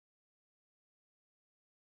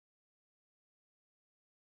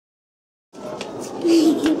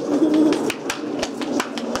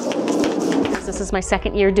This is my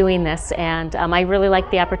second year doing this, and I really like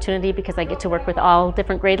the opportunity because I get to work with all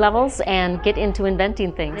different grade levels and get into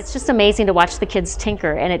inventing things. It's just amazing to watch the kids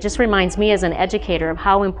tinker, and it just reminds me as an educator of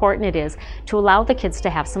how important it is to allow the kids to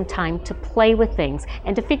have some time to play with things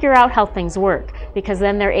and to figure out how things work, because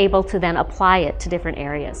then they're able to then apply it to different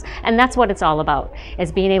areas. And that's what it's all about,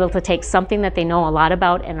 is being able to take something that they know a lot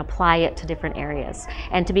about and apply it to different areas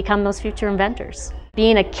and to become those future inventors.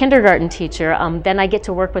 Being a kindergarten teacher, then I get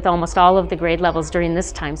to work with almost all of the grade levels during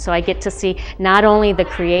this time, so I get to see not only the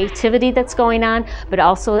creativity that's going on, but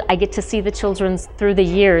also I get to see the children through the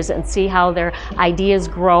years and see how their ideas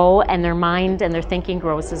grow and their mind and their thinking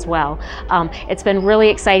grows as well. It's been really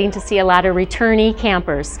exciting to see a lot of returnee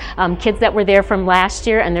campers, kids that were there from last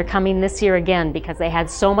year, and they're coming this year again because they had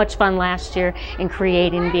so much fun last year in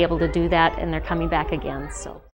creating and be able to do that, and they're coming back again. So.